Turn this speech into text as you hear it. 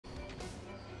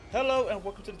Hello and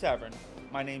welcome to the tavern.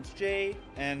 My name's Jay,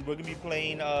 and we're gonna be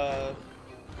playing.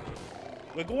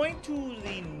 We're going to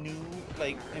the new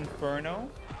Inferno.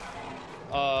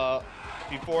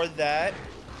 Before that,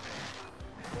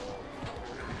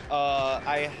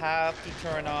 I have to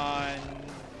turn on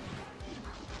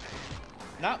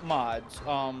not mods.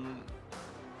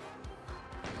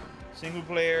 Single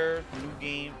player, new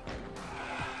game.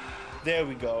 There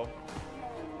we go.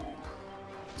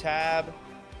 Tab.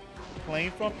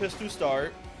 Playing from pistol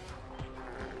start.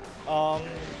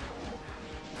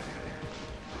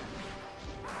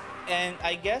 And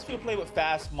I guess we'll play with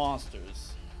fast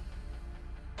monsters.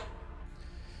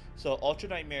 So Ultra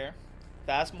Nightmare,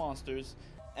 fast monsters,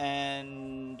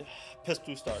 and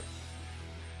pistol start.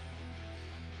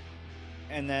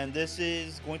 And then this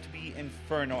is going to be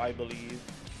Inferno, I believe.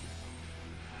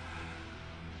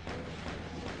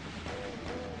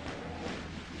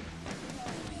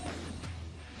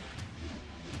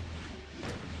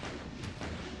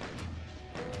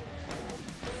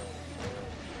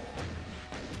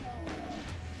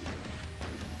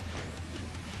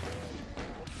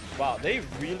 Wow, they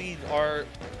really are.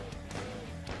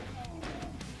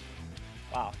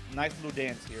 Wow, nice little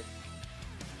dance here.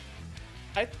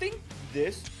 I think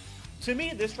this, to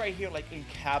me, this right here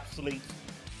encapsulates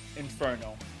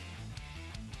Inferno.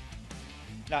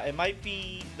 Now, it might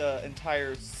be the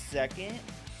entire second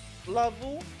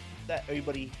level that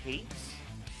everybody hates,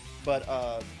 but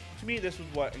to me, this is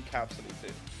what encapsulates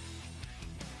it.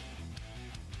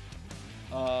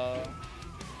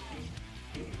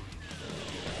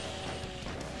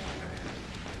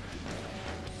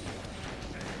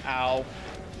 Ow.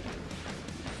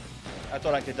 I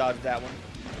thought I could dodge that one.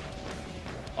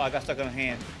 Oh, I got stuck on a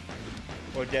hand.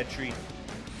 Or a dead tree.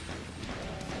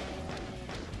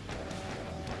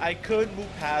 I could move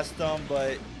past them,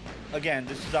 but again,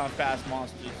 this is on fast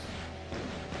monsters.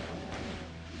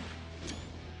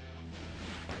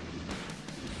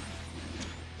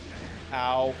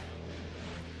 Ow.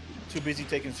 Too busy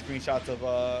taking screenshots of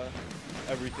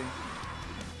everything.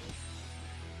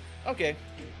 Okay.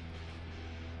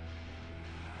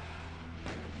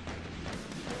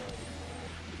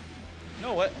 You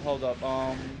know what? Hold up.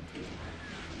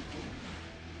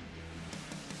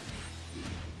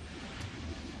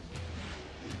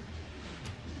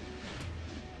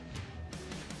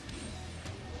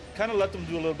 Kind of let them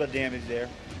do a little bit of damage there.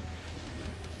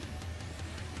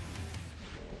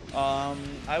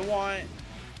 I want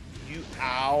you.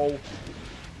 Ow.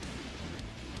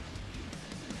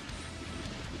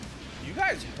 You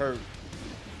guys hurt.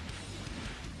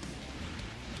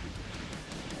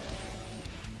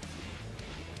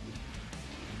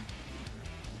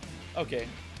 Okay.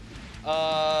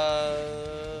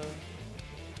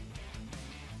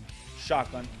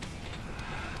 Shotgun.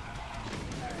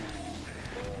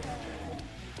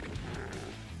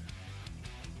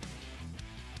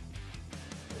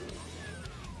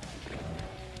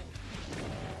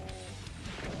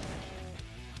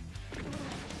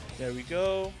 There we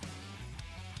go.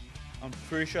 I'm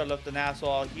pretty sure I left an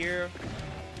asshole out here.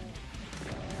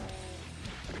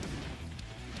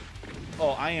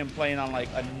 Oh, I am playing on like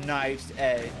a knife's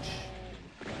edge.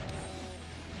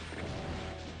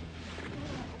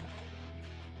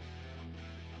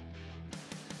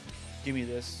 Give me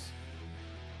this.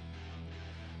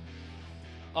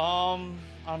 I'm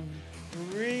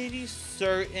pretty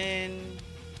certain.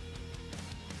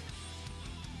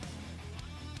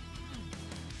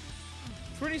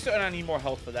 Pretty certain I need more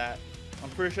health for that. I'm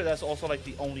pretty sure that's also like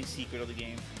the only secret of the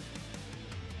game.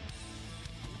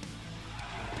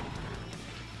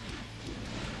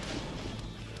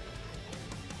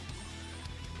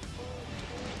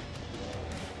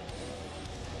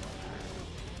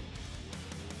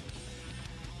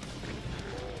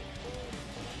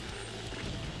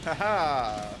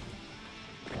 Haha.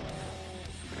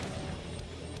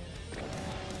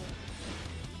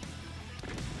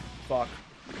 Fuck.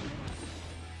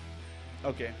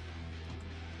 Okay.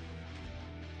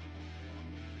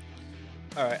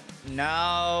 Alright.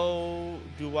 Now,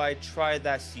 do I try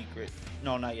that secret?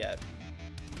 No, not yet.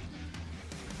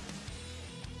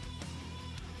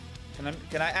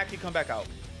 Can I actually come back out?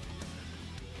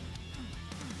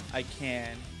 I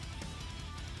can.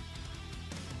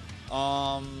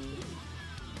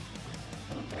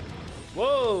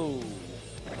 Whoa.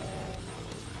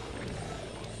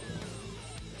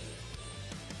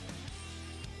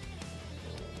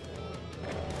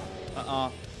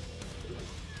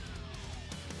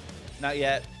 Not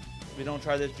yet. We don't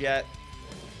try this yet.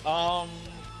 I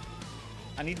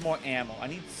need more ammo. I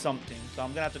need something. So I'm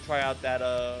gonna have to try out that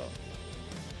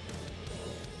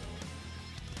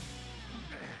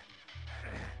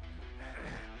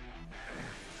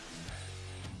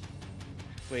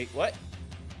Wait, what?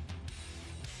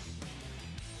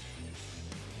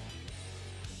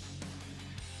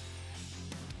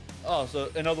 Oh, so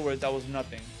in other words, that was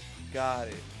nothing. Got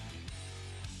it.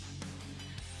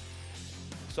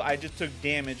 So I just took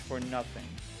damage for nothing.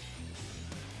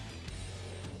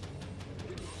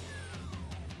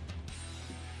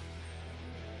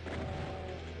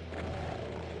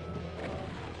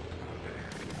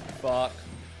 Fuck.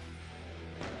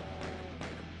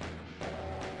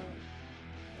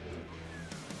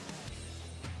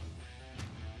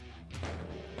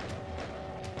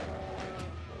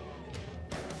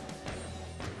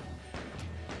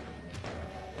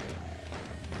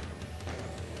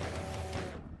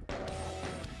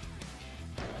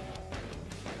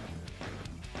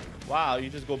 Wow, you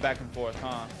just go back and forth,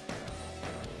 huh?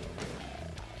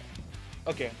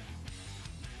 Okay.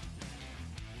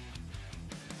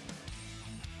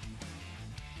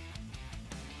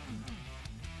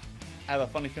 I have a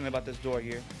funny feeling about this door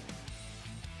here.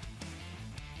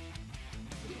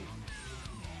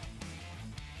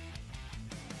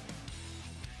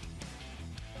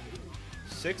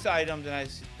 Six items, and I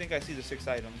think I see the 6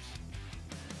 items.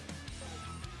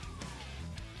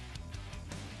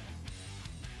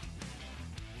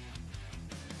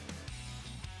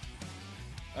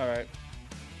 All right.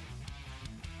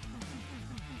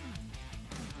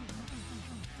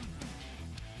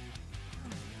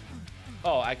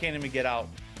 Oh, I can't even get out.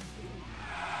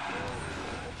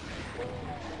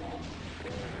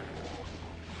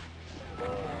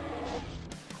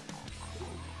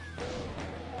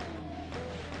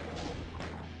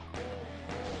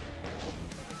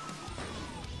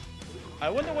 I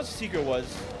wonder what the secret was.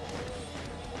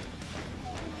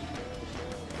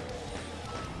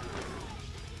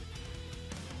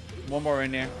 One more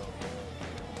in there.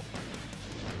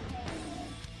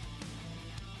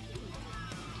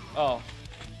 Oh.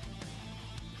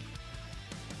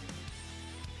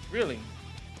 Really?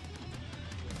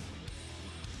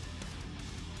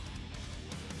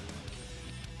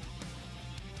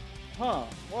 Huh.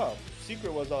 Well,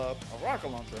 secret was a rocket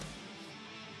launcher.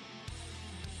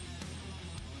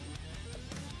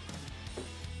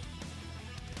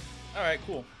 Alright,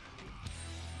 cool.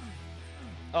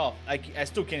 Oh, I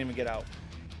still can't even get out.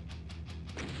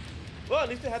 Well, at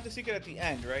least I have the secret at the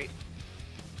end, right?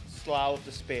 Slough of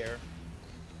Despair.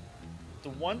 The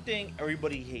one thing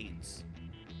everybody hates.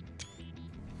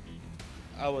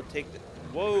 I will take the...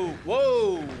 Whoa,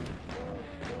 whoa!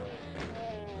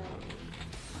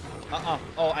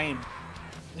 Oh, I am...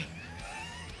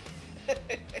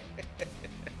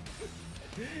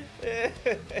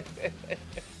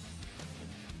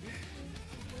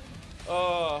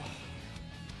 Oh.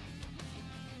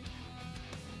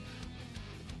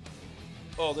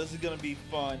 Oh, this is gonna be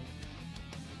fun.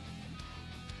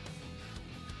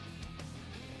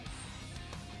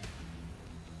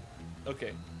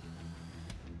 Okay.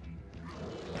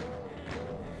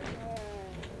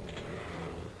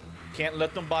 Can't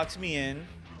let them box me in.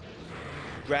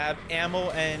 Grab ammo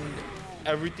and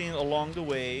everything along the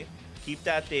way. Keep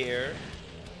that there.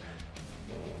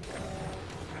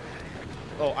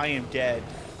 Oh, I am dead.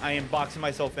 I am boxing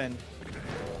myself in.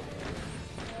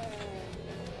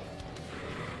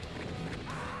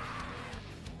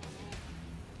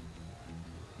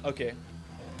 Okay.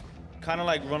 Kind of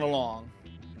like run along.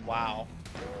 Wow.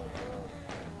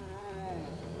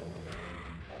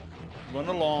 Run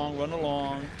along, run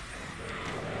along.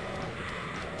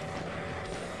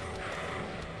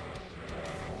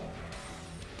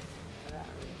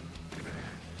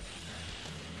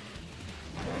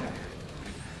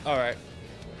 All right.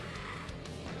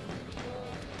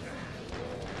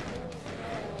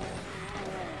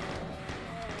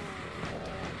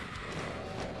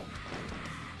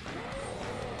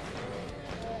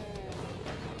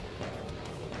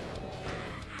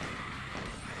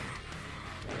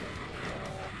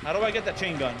 How do I get that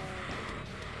chain gun?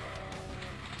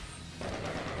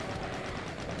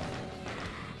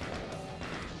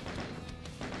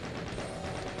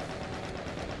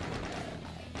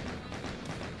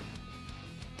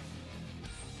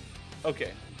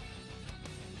 Okay.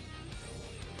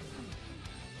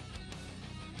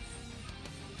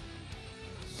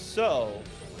 So...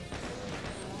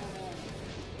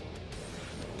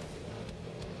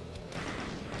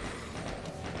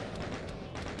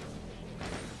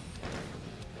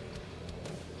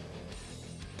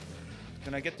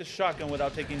 Can I get the shotgun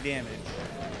without taking damage?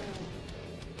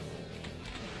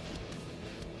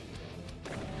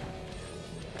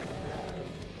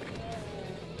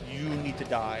 You need to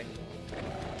die.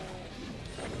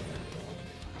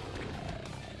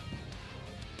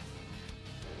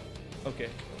 Okay.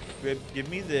 Give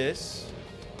me this.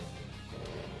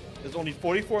 There's only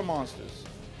 44 monsters.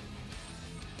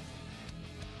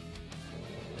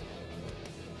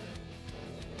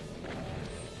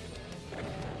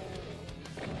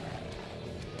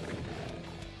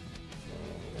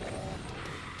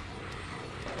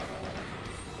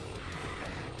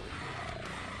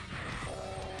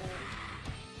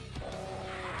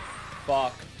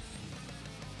 Fuck.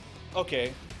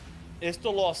 Okay. It's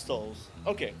the Lost Souls.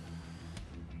 Okay.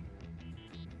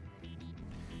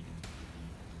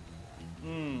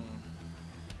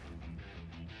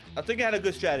 I think I had a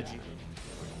good strategy.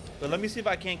 But let me see if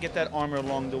I can't get that armor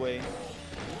along the way.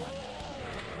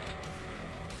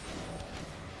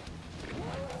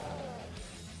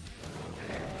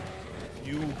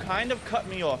 You kind of cut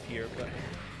me off here, but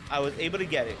I was able to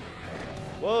get it.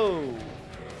 Whoa.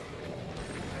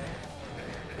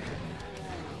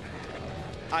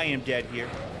 I am dead here.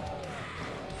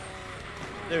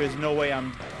 There is no way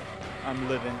I'm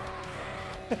living.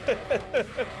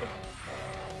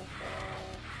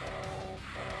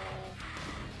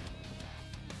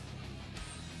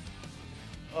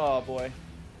 Oh boy.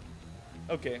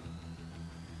 Okay.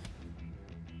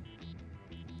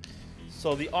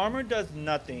 So the armor does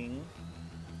nothing.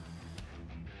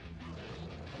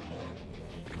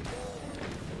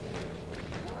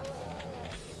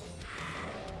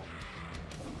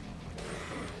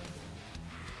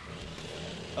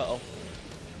 Uh-oh.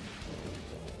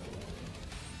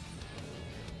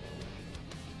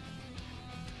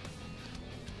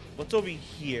 What's over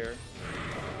here?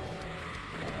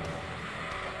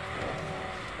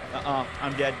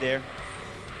 I'm dead there.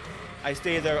 I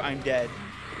stay there, I'm dead.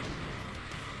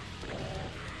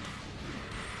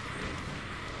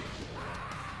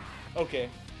 Okay.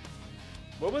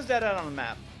 Where was that at on the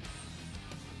map?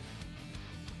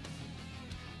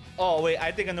 Oh, wait,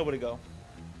 I think I know where to go.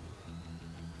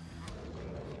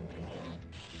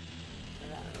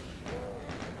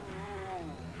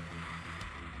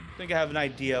 I think I have an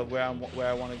idea of where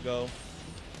I want to go.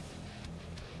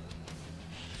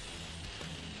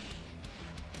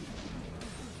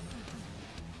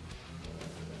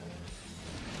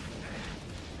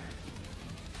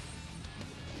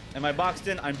 Am I boxed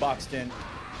in? I'm boxed in.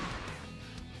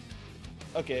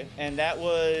 Okay, and that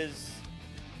was...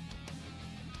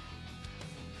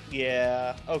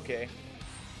 Yeah, okay.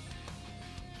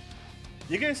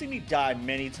 You're gonna see me die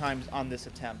many times on this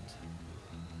attempt.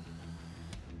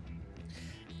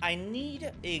 I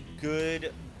need a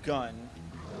good gun.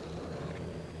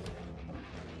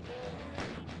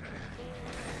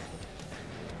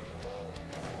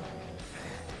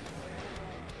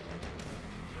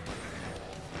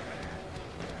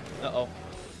 Uh-oh.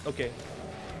 Okay.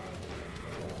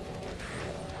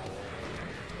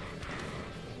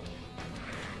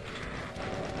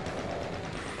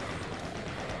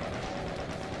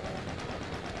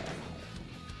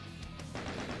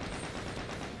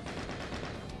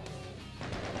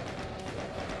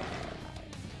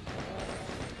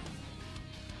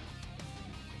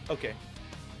 Okay.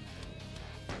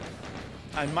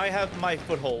 I might have my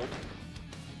foothold.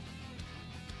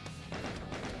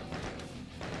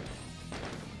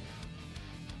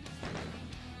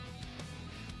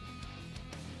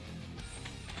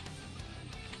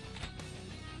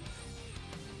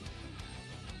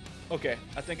 Okay,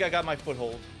 I think I got my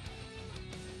foothold.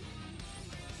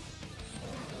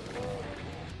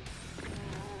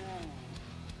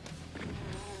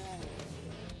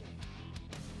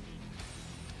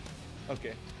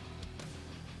 Okay.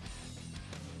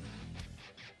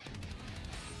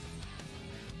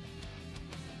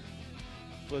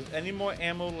 Was any more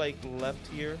ammo like left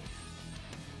here?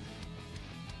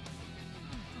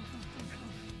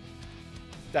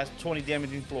 That's 20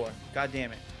 damaging floor. God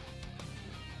damn it.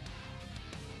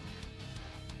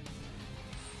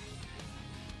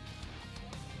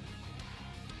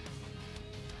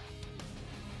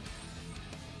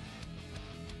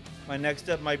 My next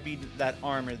step might be that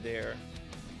armor there.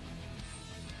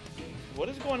 What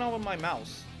is going on with my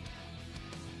mouse?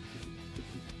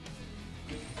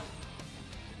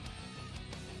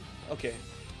 Okay.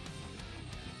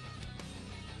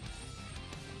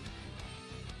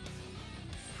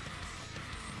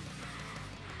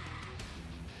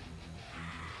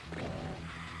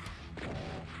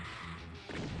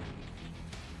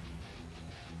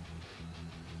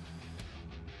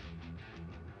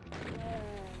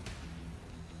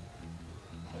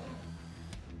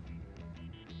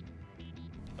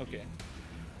 Okay.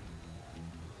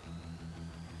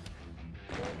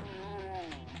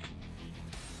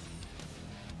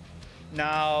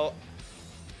 Now,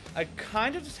 I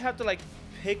kind of just have to like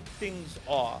pick things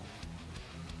off.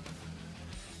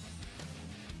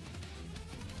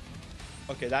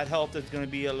 Okay, that health is going to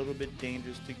be a little bit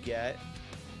dangerous to get.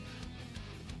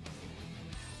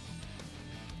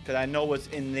 Because I know what's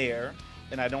in there,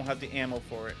 and I don't have the ammo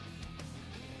for it.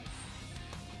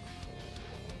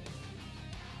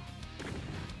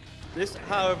 This,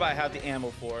 however, I have the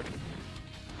ammo for it.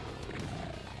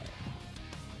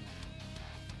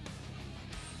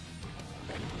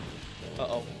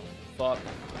 Uh-oh. Fuck.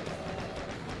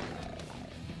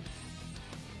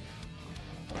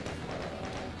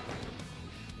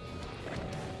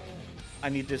 I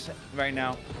need this right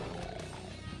now.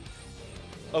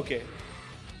 Okay.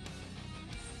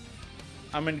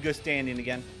 I'm in good standing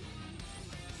again.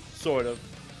 Sort of.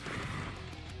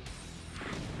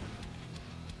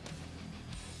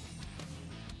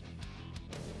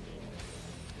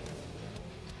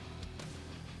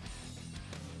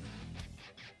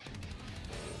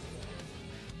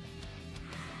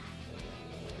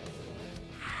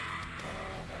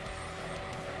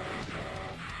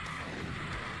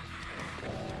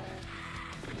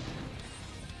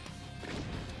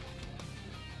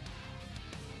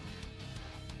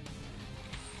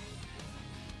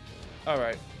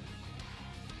 Alright.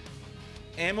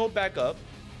 Ammo back up.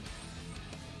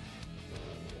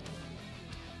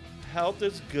 Health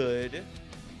is good.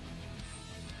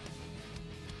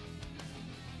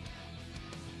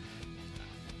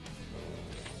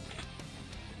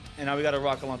 And now we got a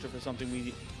rocket launcher for something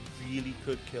we really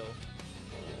could kill.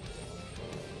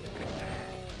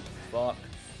 Fuck.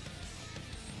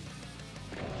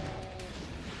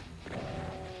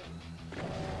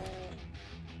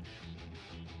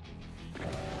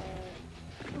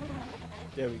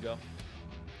 There we go.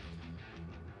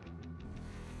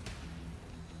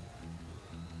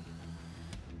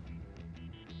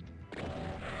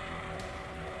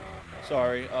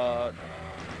 Sorry,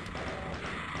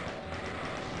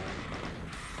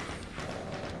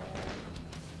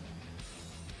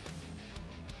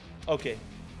 okay.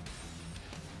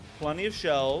 Plenty of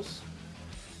shells.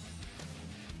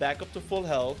 Back up to full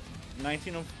health.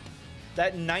 19 of...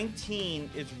 That 19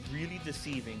 is really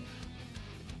deceiving.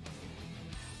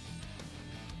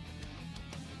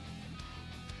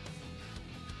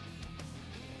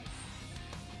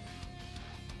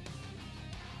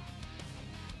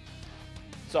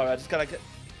 Sorry, I just gotta get...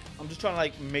 I'm just trying to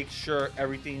like make sure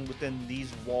everything within these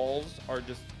walls are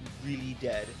just really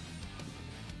dead.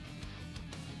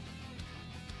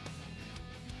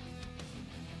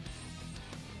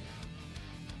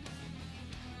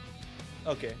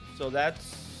 Okay, so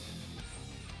that's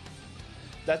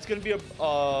gonna be a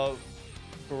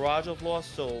Barrage of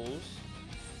Lost Souls.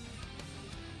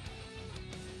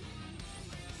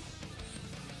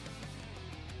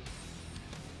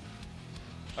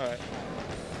 All right.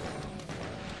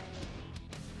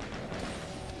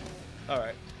 All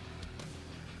right.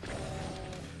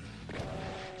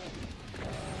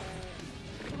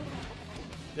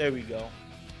 There we go.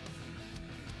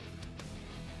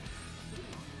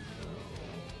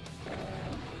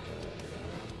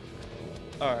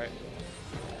 All right.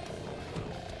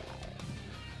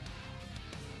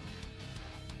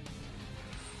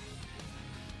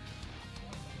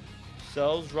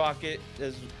 Cells rocket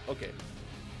is okay.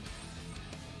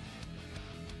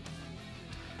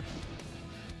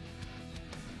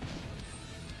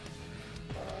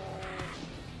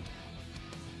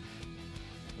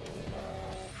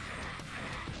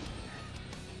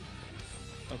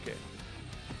 Okay.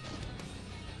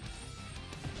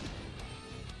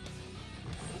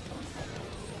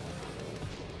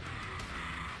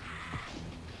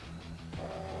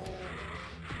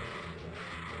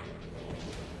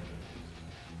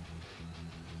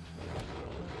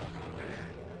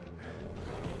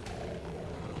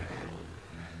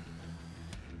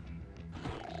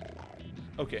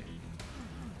 Okay.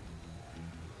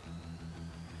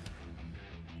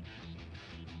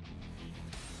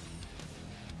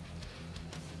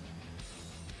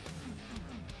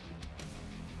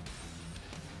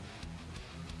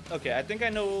 Okay, I think I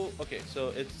know. Okay, so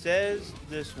it says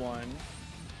this one.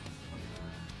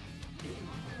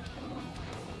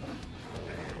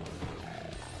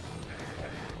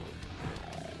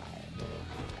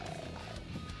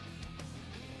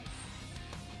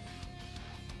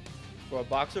 For a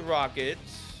box of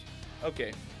rockets.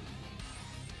 Okay.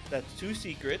 That's 2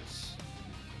 secrets.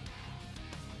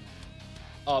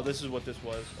 Oh, this is what this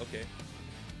was. Okay.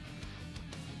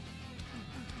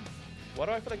 Why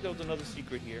do I feel like there was another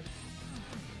secret here?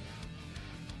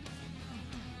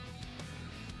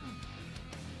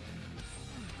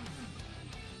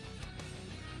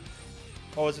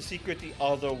 Oh, it's a secret the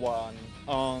other one.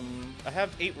 I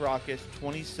have 8 rockets,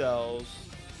 20 cells.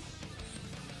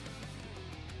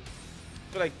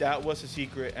 feel like that was a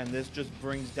secret, and this just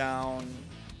brings down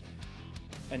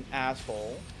an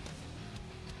asshole.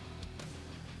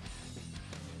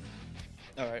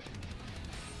 All right.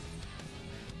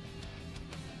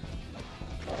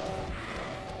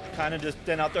 Kind of just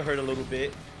thin out the hurt a little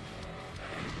bit.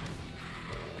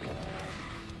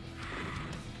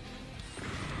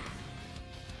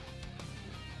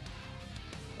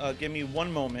 Give me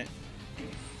one moment.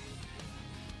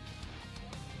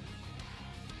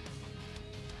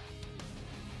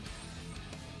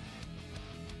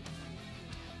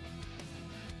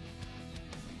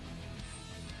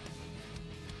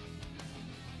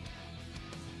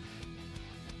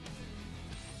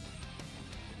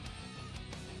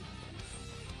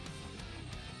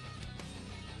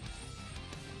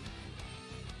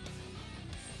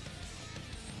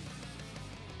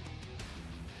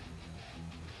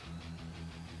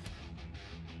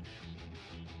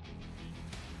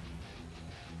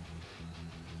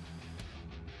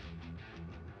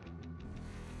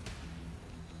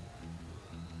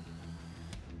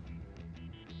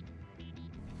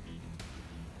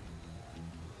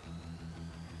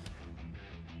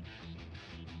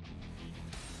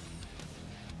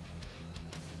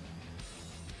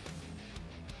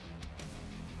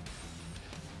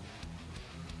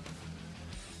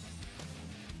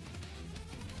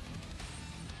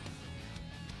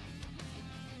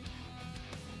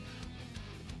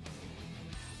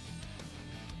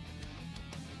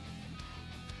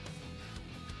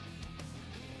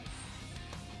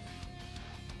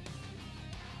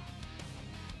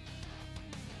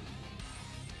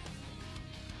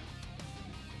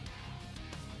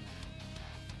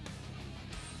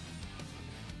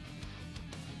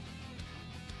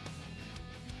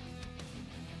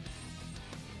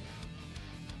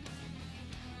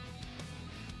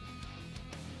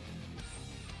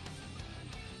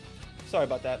 Sorry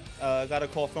about that. Got a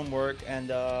call from work, and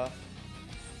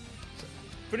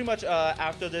pretty much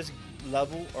after this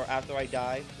level, or after I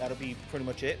die, that'll be pretty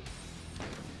much it.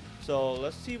 So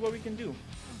let's see what we can do.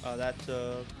 That's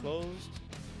closed.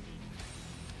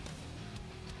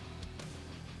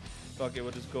 Fuck it,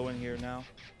 we'll just go in here now.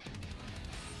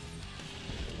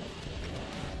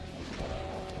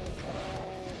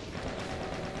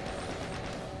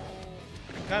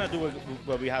 Kind of do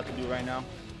what we have to do right now.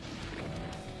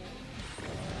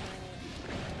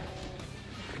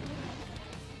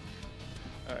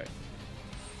 All right.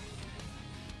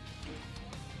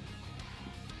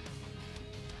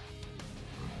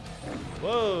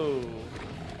 Whoa.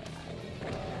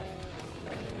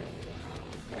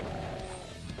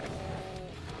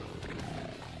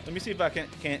 Let me see if I can't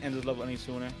end this level any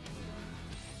sooner.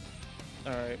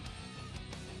 All right.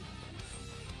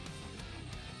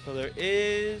 So there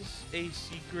is a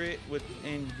secret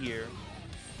within here.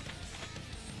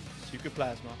 Secret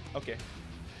plasma. Okay.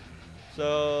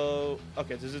 So,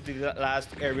 okay, this is the last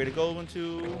area to go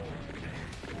into.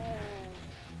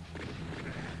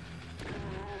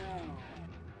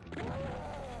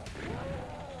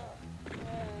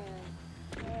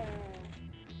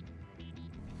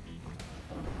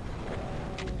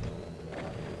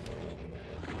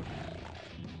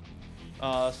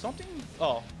 Something.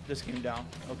 Oh, this came down.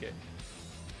 Okay.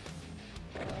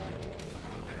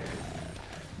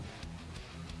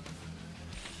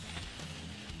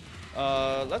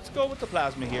 Let's go with the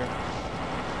plasma here.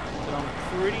 So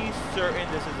I'm pretty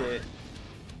certain this is it.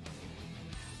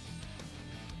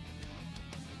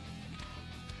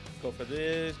 Go for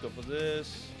this. Go for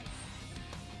this.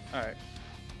 All right.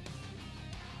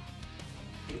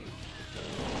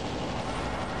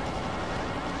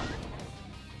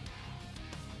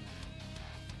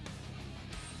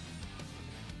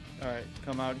 All right,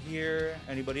 come out here.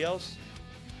 Anybody else?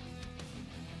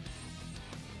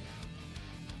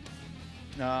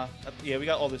 Nah. Yeah, we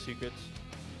got all the secrets.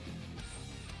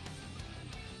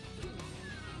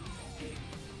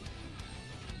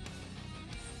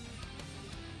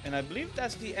 And I believe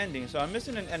that's the ending, so I'm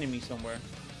missing an enemy somewhere.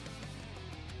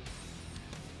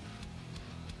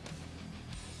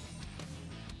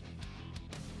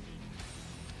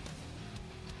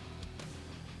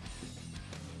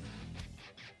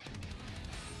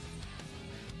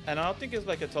 And I don't think it's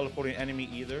like a teleporting enemy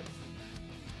either.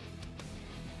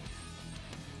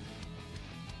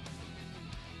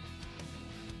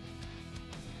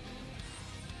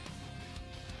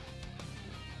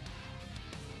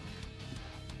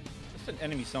 It's an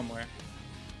enemy somewhere.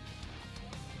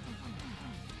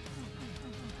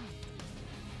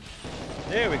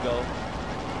 There we go.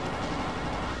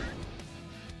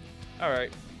 All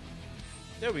right.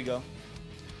 There we go.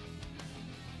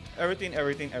 Everything.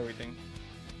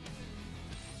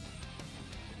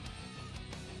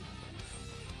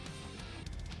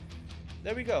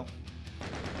 there we go.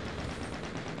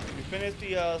 We finished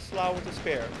the Slough with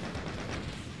Despair.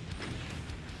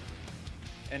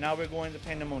 And now we're going to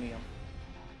Pandemonium.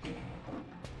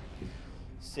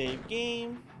 Save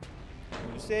game.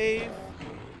 New save.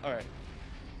 Alright.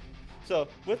 So,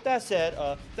 with that said,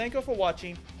 thank you for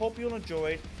watching. Hope you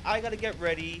enjoyed. I gotta get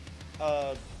ready.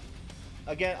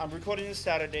 Again, I'm recording this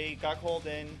Saturday. Got called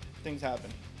in. Things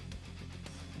happen.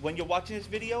 When you're watching this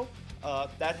video,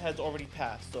 that has already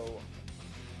passed. So,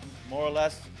 more or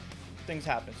less, things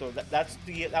happen. So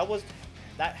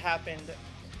that happened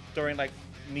during like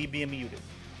me being muted.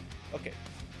 Okay.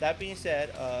 That being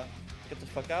said, get the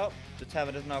fuck out. The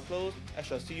tavern is now closed. I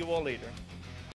shall see you all later.